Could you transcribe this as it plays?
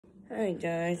Hi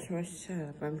guys, what's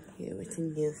up? I'm here with a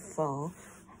new fall.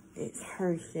 It's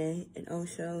Thursday and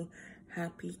also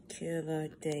Happy Killer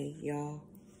Day, y'all.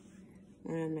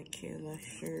 I'm a Killer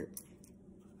shirt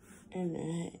and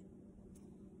that.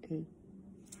 And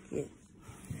yeah.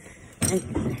 It's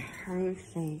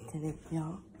Thursday today,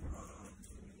 y'all.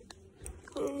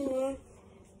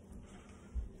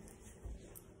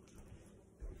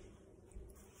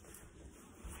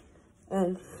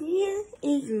 And here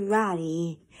is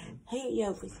Roddy. Hang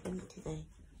out with me today.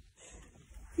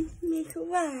 Miss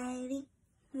Roddy.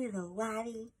 Little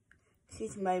Roddy.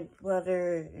 She's my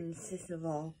brother and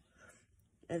sister-in-law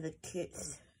and the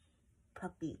kid's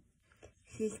puppy.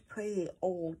 She's pretty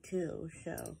old too,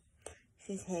 so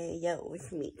she's hanging out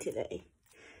with me today.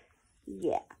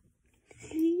 Yeah.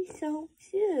 She's so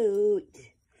cute.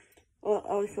 Well,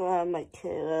 also I have my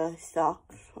killer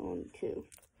socks on too.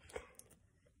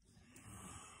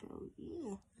 So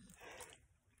yeah.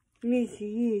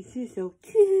 Missy, she's so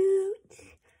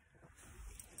cute.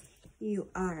 You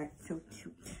are so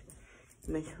cute.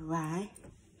 Miss Roddy.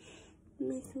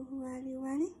 Miss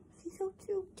Roddy, she's so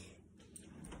cute.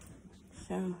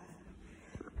 So,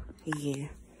 yeah.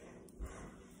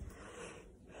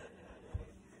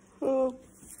 Well,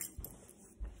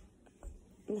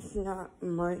 it's not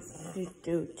much to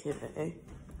do today.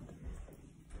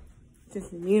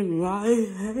 Just me and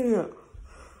Roddy hanging out.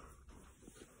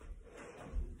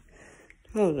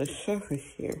 Oh, the surface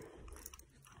here.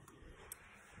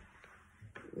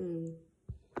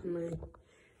 My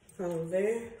phone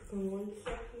there for 1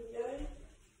 second, guys.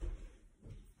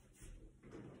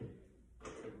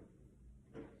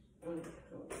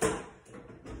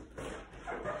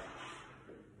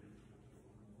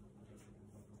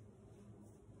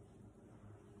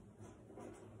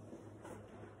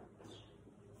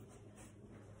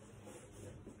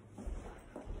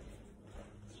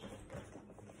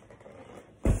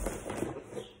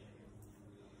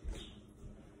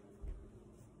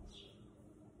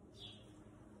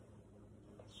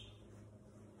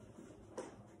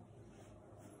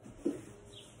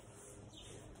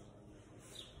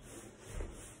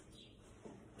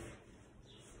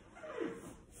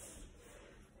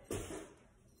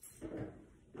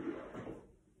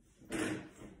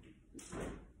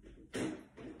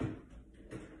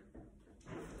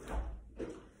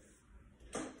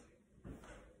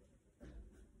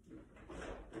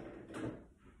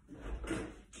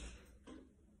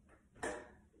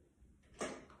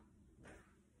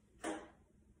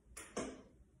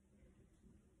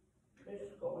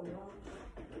 What's going on?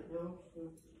 No,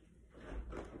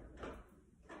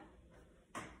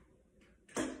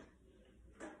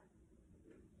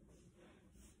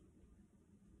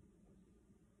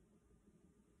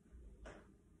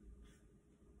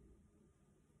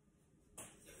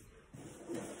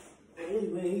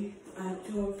 Anyway, I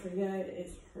totally forgot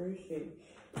it's Thursday.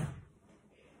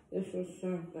 This was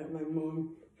stuff that my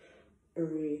mom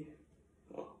early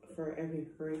for every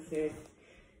Thursday.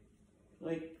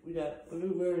 Like, we got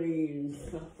blueberry and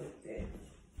stuff like that.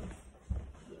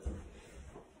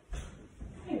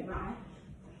 Hey, Ryan.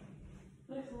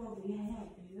 Look what we have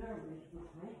deserved,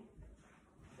 Ryan.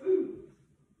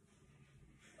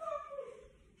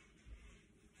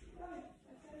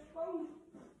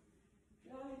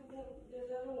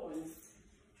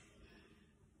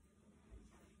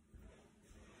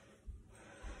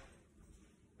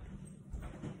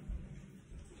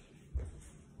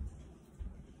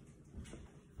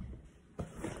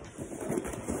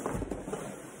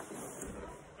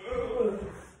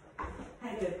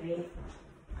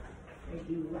 Thank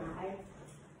you, Ryan.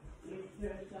 You're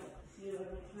first up to see what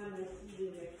I'm trying to see you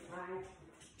next time.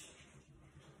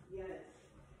 Yes.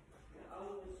 You're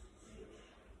always sick.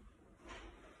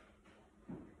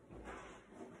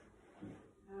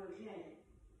 Okay.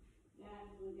 Now I'm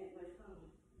going to get my phone.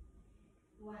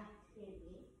 What,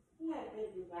 baby? Yeah,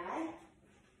 baby, Ryan.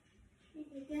 What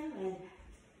are you doing?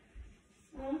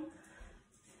 Huh?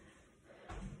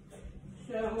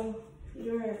 So,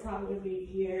 you're going to probably be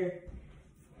here.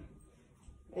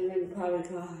 And then probably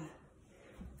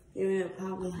you're gonna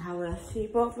probably have a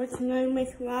sleepover tonight,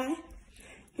 Miss Ryan.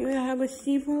 You're gonna have a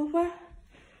sleepover?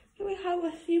 You're gonna have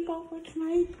a sleepover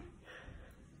tonight?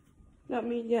 Let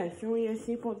me guess, you're gonna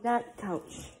sleep on that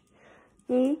couch.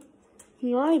 Hi,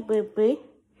 baby.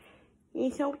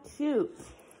 You're so cute.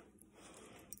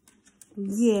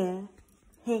 Yeah.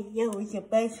 Hey, yo, is your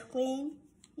best friend?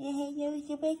 Yeah, hey, yo, is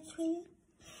your best friend?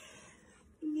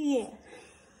 Yeah.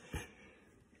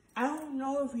 I don't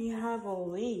know if you have a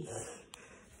leash,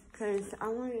 because I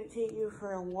want to take you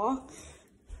for a walk.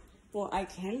 Well, I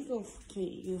can go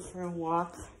take you for a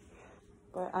walk,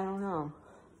 but I don't know.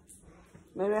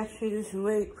 Maybe I should just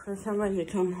wait for somebody to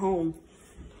come home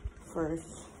first.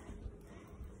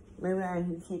 Maybe I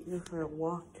can take you for a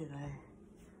walk today.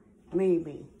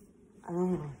 Maybe. I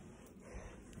don't know.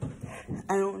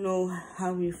 I don't know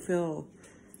how you feel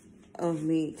of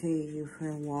me taking you for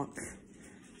a walk.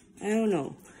 I don't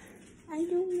know. I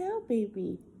don't know,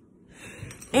 baby.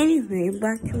 Anyway,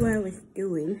 back to what I was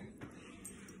doing.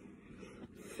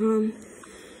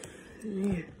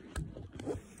 Yeah.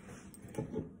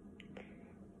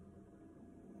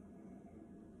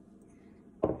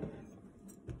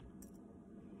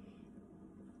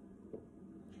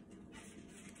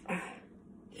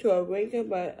 So I wake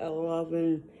up at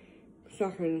 11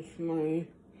 something this morning,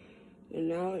 and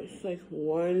now it's like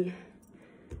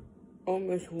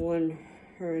almost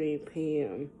 1:30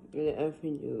 p.m. in the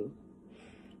afternoon.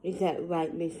 Is that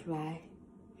right, Miss Rye?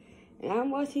 And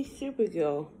I'm watching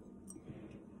Supergirl.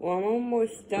 Well, I'm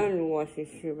almost done watching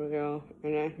Supergirl,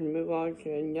 and I can move on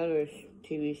to another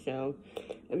TV show,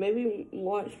 and maybe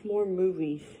watch more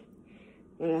movies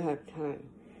when I have time.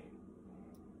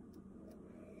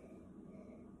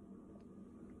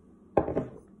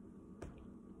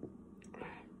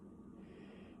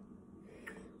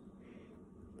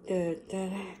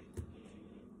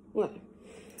 What?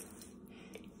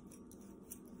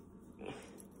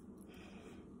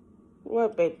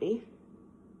 What, baby?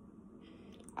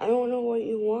 I don't know what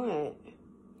you want.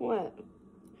 What?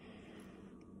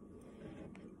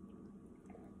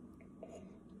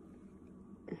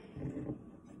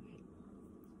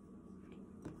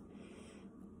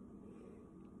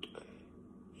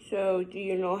 So, do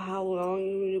you know how long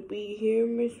you will be here,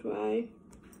 Miss Rye?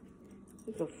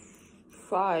 It's a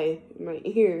fly in my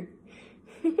ear.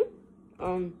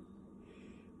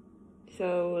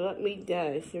 So let me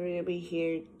guess. You're gonna be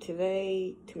here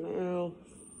today, tomorrow,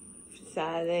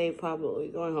 Saturday, probably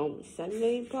going home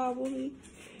Sunday, probably,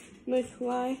 Miss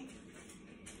Rye.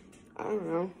 I don't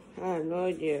know. I have no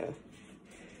idea.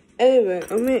 Anyway,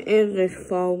 I'm gonna end this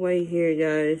fall right here,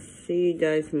 guys. See you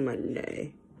guys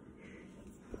Monday.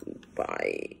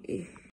 Bye.